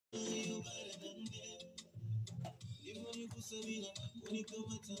Baby,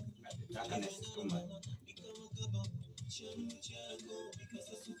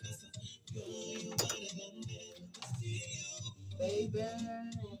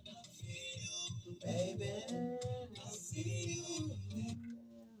 baby, I see you.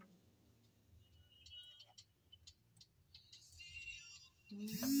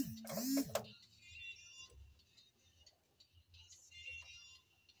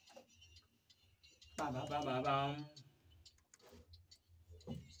 Ba ba ba ba ba.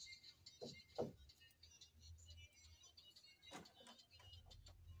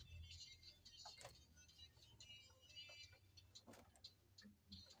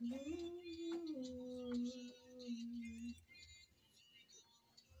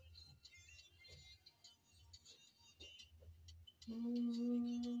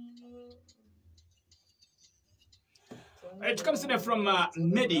 It comes in from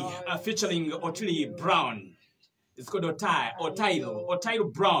Medi featuring Otili Brown. It's called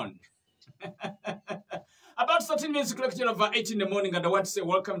Otile Brown. About 13 minutes collection of 8 in the morning, and I want to say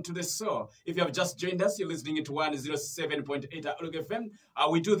welcome to the show. If you have just joined us, you're listening to 107.8 Aulogo FM.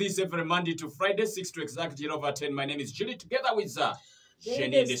 We do this every Monday to Friday, 6 to exactly over 10. My name is Julie, together with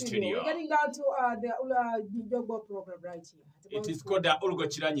Janieeee in the studio. We're getting down to the Aulogo program right here. It is called the Aulogo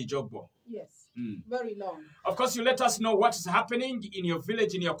Cira. Yes, very long. Of course, you let us know what is happening in your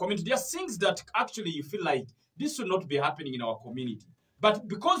village, in your community. There are things that actually you feel like this should not be happening in our community. But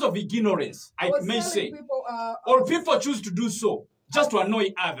because of ignorance, I may say, people, or people choose to do so just to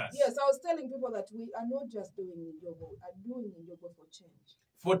annoy others. Yes, I was telling people that we are not just doing Njogo, are doing Njogo for change.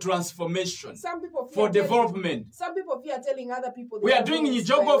 For transformation. Some people for development. Some people fear telling other people. We are doing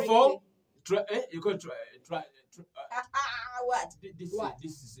Njogo for... What?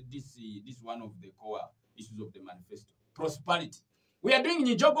 This is one of the core issues of the manifesto. Prosperity. We are doing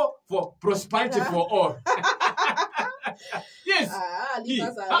Njogo for prosperity for all. Yes.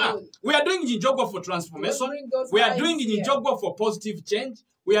 We are doing Njogo for transformation. We are doing Njogo for positive change.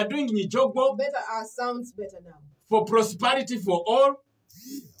 We are doing Njogo. Better sounds better now. For prosperity for all.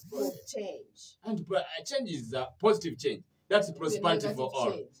 For change. And change is positive change. That's prosperity for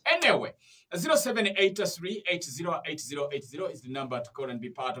all. Anyway, 0783-808080 is the number to call and be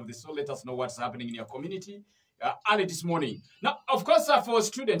part of this. So let us know what's happening in your community early this morning. Now, of course, for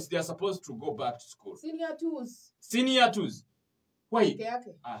students, they are supposed to go back to school. Senior twos. Senior twos. Why? Okay.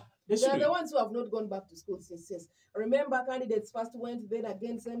 They are the ones who have not gone back to school since. Remember, candidates first went, then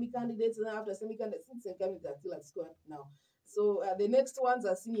again semi-candidates, and after semi-candidates, semi-candidates are still at school now. So the next ones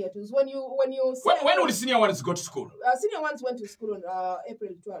are senior twos. When will the senior ones go to school? Senior ones went to school on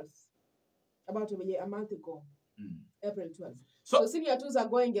April 12th, about a month ago. April 12th. So senior twos are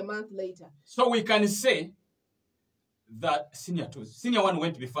going a month later. So we can say that senior one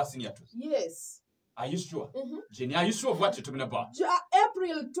went before senior twos. Yes. Are you sure? Jenny, are you sure of what you're talking about?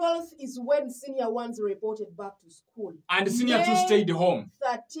 April 12th is when senior ones reported back to school. And the senior twos stayed home.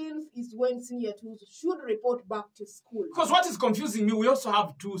 13th is when senior twos should report back to school. Because what is confusing me, we also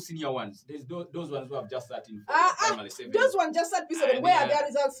have two senior ones. There's those ones who have just started. Those ones just started. Where are their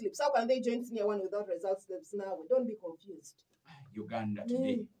result slips? How can they join senior one without result slips now? Don't be confused. Uganda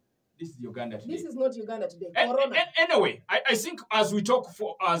today. This is Uganda today. This is not Uganda today. Anyway, I think as we talk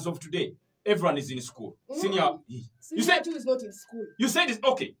as of today, everyone is in school. Senior two is not in school. You said it's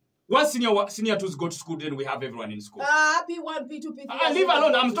okay. Once senior twos go to school, then we have everyone in school. P1, P2, P3. Leave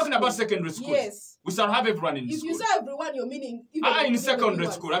alone. I'm talking about secondary school. Yes. We shall have everyone in school. If you say everyone, you're meaning in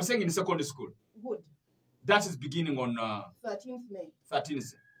secondary school. I'm saying in secondary school. Good. That is beginning on 13th May.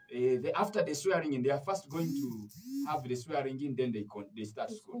 13th. After the swearing in, they are first going to have the swearing in, then they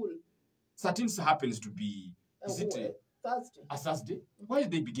start school. 13th happens to be Thursday. A Thursday? Why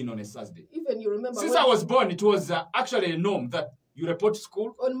did they begin on a Thursday? Even you remember. Since I was born, it was actually a norm that you report to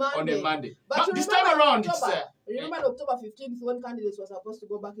school on a Monday. But this time around, remember October 15th when candidates were supposed to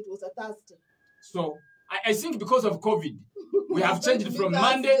go back, it was a Thursday. So I think because of COVID, we have changed it from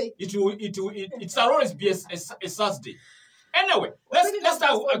Monday. It shall always be a Thursday. Anyway, let's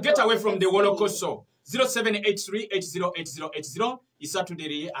get away from the Aulogo show. 0783-808080 is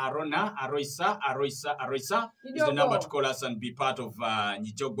Saturday Arona Aroisa is the number to call us and be part of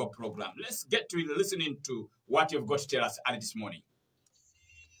Njogo program. Let's get to listening to what you've got to tell us early this morning.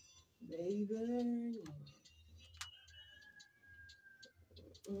 Baby.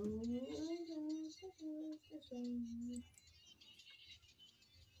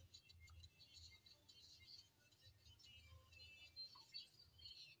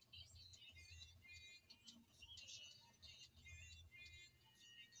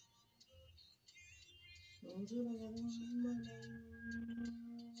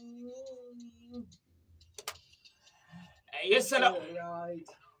 Yes, hello. Right.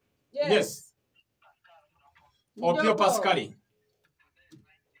 Yes. Opio Pascali.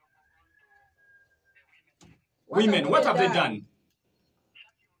 Women, what have they done?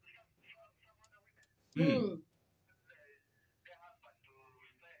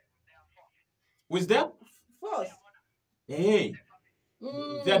 With them? Force. Hey.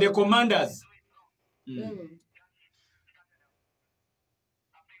 They are the commanders.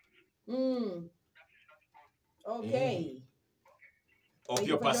 Okay.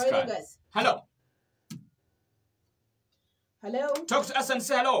 Opio Pascal. Hello. Hello. Talk to us and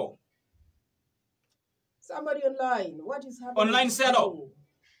say hello. Somebody online. What is happening? Online, say hello.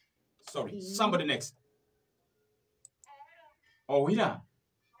 Sorry. Somebody next. Oh, yeah.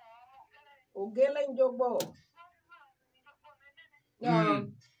 Ogele Njobo.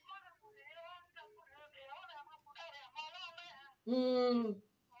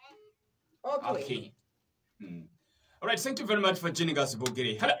 Okay. All right. Thank you very much for joining us,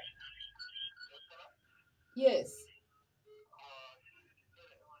 Bugiri. Hello. Yes.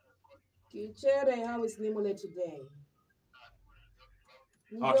 Kichere, how is Nimule today?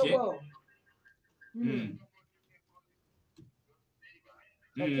 Okay.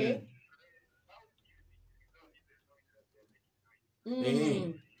 Okay.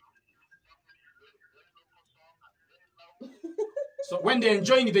 Hey. So when they're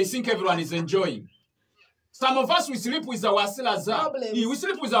enjoying, they think everyone is enjoying. Some of us, we sleep with our problems. We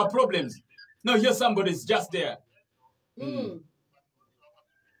sleep with our problems. Now here somebody's just there.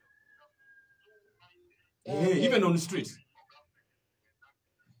 Hey, even on the streets.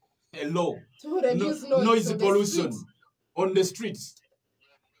 Hello. To reduce noise pollution on the streets.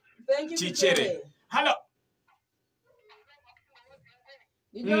 Thank you, Chichere. Hello.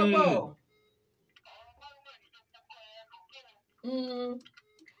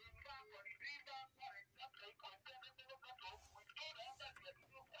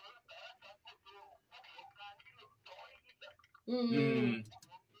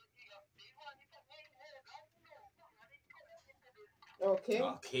 Okay.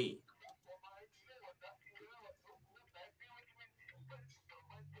 Okay.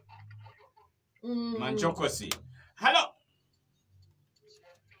 Manchokosi. Hello.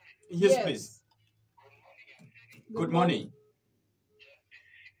 Yes, please. Good morning.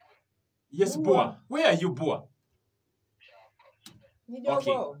 Yes, Boa. Where are you, Boa?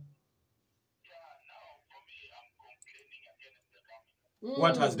 Okay.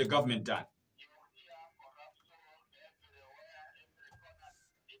 What has the government done?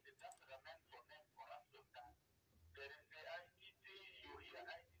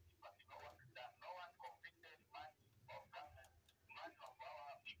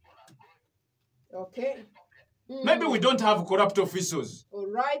 Okay. Maybe we don't have corrupt officials. All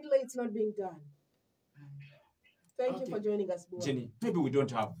right, it's not being done. Thank you for joining us, Boa. Jenny, maybe we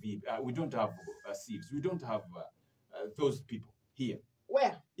don't have thieves. We don't have those people here.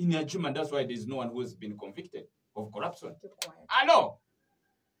 Where? In Yajuma, that's why there's no one who has been convicted of corruption. Hello.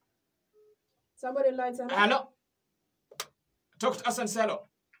 Somebody lights on. Hello. Talk to us and say hello.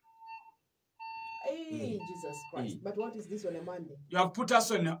 Hey, Jesus Christ. But what is this on a Monday? You have put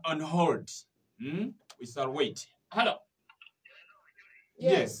us on hold. We shall wait. Hello.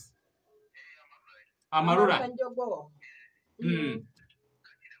 Yes. Amarura.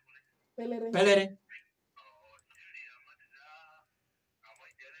 Pelere.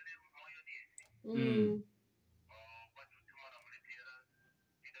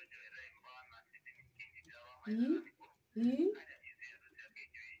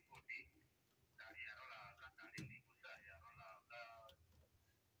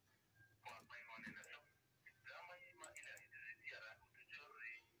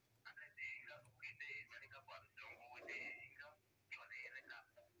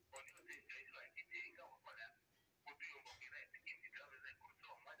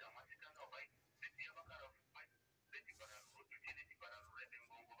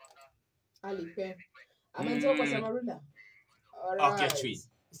 Alipe. Ametoka Samarula. Okay, sweet.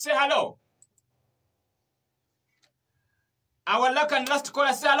 Say hello. Our luck and last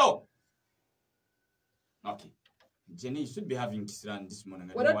caller, say hello. Okay. Jenny, you should be having this run this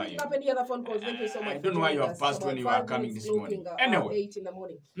morning. We're not picking up any other phone calls. Thank you so much. I don't know why you have passed when you were coming this morning. Anyway. 8 in the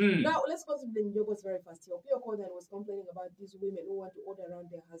morning. Now, let's go to the Njogos very fast here. Pio called and was complaining about these women who want to order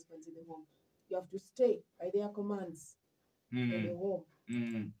around their husbands in the home. You have to stay by their commands in the home.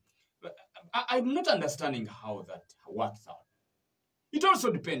 I'm not understanding how that works out. It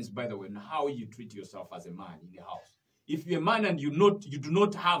also depends, by the way, on how you treat yourself as a man in the house. If you're a man and you do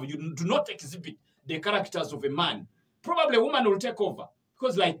not exhibit the characters of a man, probably a woman will take over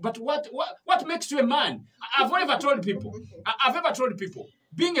Because like, but what makes you a man? I've ever told people,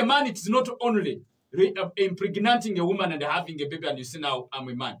 being a man, it's not only impregnating a woman and having a baby and you say, now I'm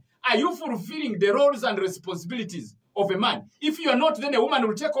a man. Are you fulfilling the roles and responsibilities of a man? If you are not, then a woman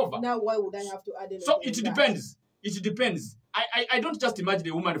will take over. Now, why would I have to add anything? So it depends. It depends. I don't just imagine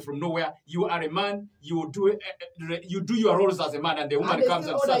a woman from nowhere. You are a man. You do your roles as a man, and the woman comes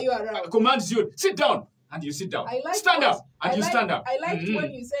and commands you, sit down. And you sit down. Stand up. And you stand up. I liked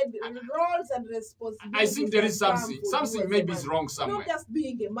when you said roles and responsibilities. I think there is something maybe is wrong somewhere. Not just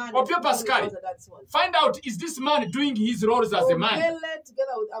being a man. Or Pascal, find out, is this man doing his roles as a man?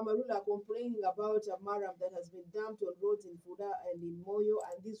 Together with Amarula complaining about a maram that has been dumped on roads in Fuda and in Moyo,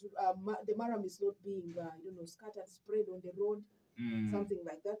 and this the maram is not being scattered, spread on the road, something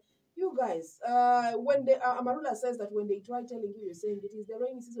like that. You guys, when Amarula says that when they try telling you, you're saying it is the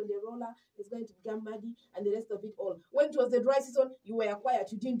rainy season, the roller is going to become muddy, and the rest of it all. When it was the dry season, you were quiet,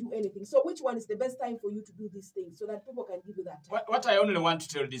 you didn't do anything. So which one is the best time for you to do these things so that people can give you that time? What I only want to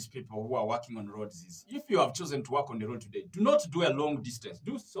tell these people who are working on roads is, if you have chosen to work on the road today, do not do a long distance.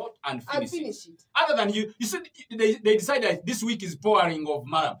 Do short and finish it. Other than you said they decide that this week is pouring of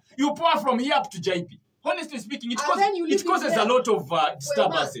maram. You pour from here up to JP. Honestly speaking, it causes a lot of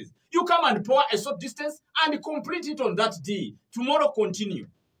disturbances. You come and pour a short distance and complete it on that day. Tomorrow continue.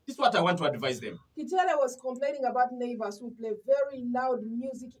 This is what I want to advise them. Kitele was complaining about neighbors who play very loud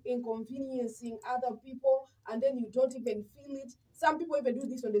music, inconveniencing other people, and then you don't even feel it. Some people even do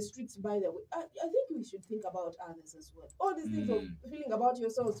this on the streets, by the way. I think we should think about others as well. All these things of feeling about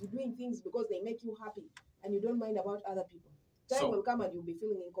yourselves, you're doing things because they make you happy, and you don't mind about other people. Time will come and you'll be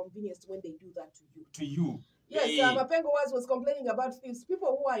feeling inconvenienced when they do that to you. To you. Yes, Mapengo was complaining about thieves.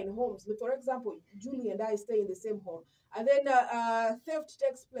 People who are in homes. For example, Julie and I stay in the same home. And then theft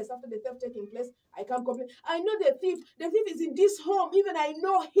takes place. After the theft taking place, I can't complain. I know the thief. The thief is in this home. Even I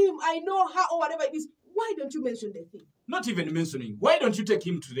know him. I know her or whatever it is. Why don't you mention the thief? Not even mentioning. Why don't you take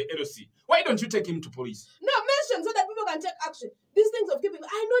him to the LOC? Why don't you take him to police? No, mention so that people can take action. These things of keeping,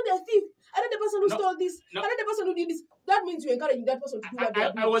 I know the thief. I know the person who stole this. I know the person who did this. That means you're encouraging that person to do what they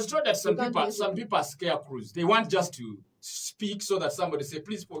do. I was told that some people are scarecrows. They want just to speak so that somebody say,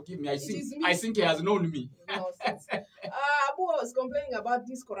 please forgive me. I think he has known me. Nonsense. Abu was complaining about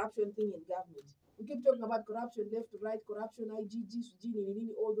this corruption thing in government. We keep talking about corruption, left to right, corruption,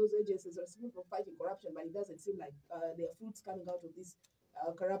 IGG, all those agencies are responsible for fighting corruption, but it doesn't seem like there are fruits coming out of these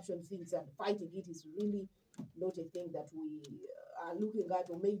corruption things, and fighting it is really not a thing that we are looking at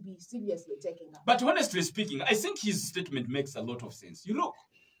or maybe seriously taking up. But honestly speaking, I think his statement makes a lot of sense. You look,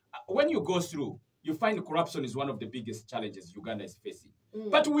 when you go through, you find corruption is one of the biggest challenges Uganda is facing.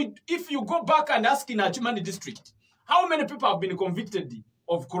 But if you go back and ask in Achimani district, how many people have been convicted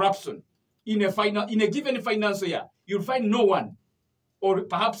of corruption in a given financial year? You'll find no one, or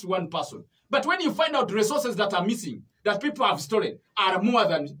perhaps one person. But when you find out resources that are missing, that people have stolen, are more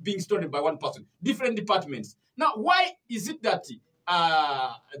than being stolen by one person, different departments. Now, why is it that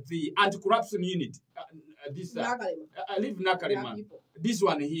the anti-corruption unit, this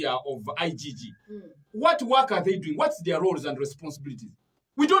one here of IGG, what work are they doing? What's their roles and responsibilities?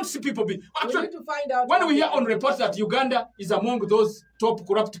 We don't see people being... Actually, we need to find out when we hear on reports that Uganda is among those top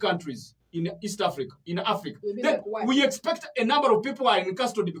corrupt countries in East Africa, then we expect a number of people are in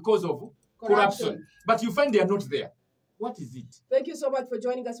custody because of corruption. But you find they are not there. What is it? Thank you so much for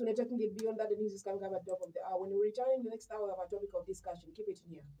joining us. We're taking it beyond that. The news is coming up at the top of the hour. When we return in the next hour, we have a topic of discussion. Keep it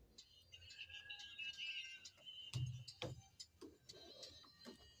in here.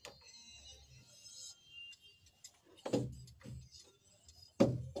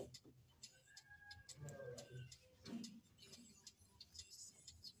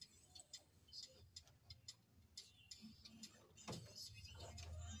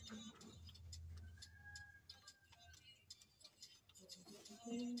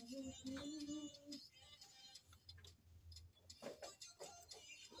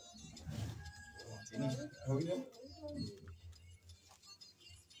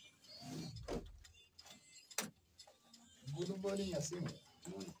 Good morning, Yasin.